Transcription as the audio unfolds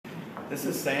This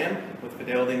is Sam with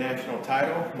Fidelity National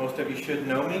Title. Most of you should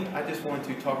know me. I just want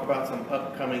to talk about some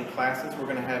upcoming classes we're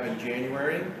going to have in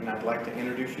January, and I'd like to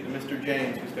introduce you to Mr.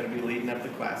 James, who's going to be leading up the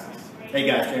classes. Hey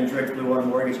guys, James Rick, Blue Water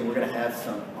Mortgage, and we're going to have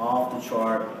some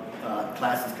off-the-chart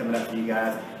classes coming up for you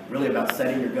guys, really about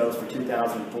setting your goals for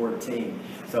 2014.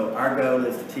 So our goal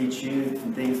is to teach you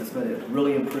some things that's going to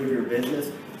really improve your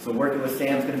business. So working with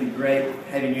Sam is going to be great.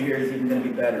 Having you here is even going to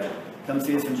be better. Come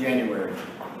see us in January.